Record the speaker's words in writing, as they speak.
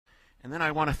And then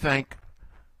I want to thank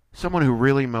someone who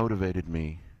really motivated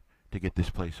me to get this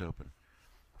place open.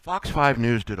 Fox 5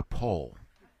 News did a poll.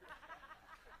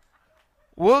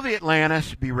 Will the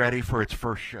Atlantis be ready for its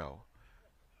first show?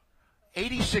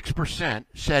 86%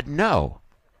 said no.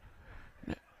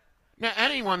 Now,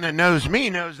 anyone that knows me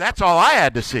knows that's all I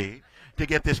had to see to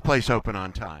get this place open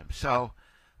on time. So,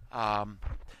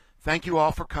 thank you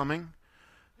all for coming.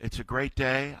 It's a great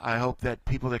day. I hope that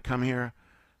people that come here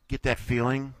get that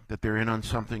feeling that they're in on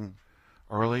something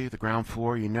early, the ground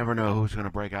floor. You never know who's going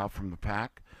to break out from the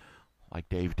pack, like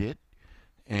Dave did.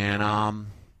 And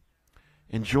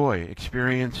enjoy,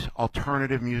 experience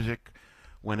alternative music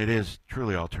when it is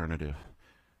truly alternative.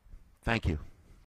 Thank you.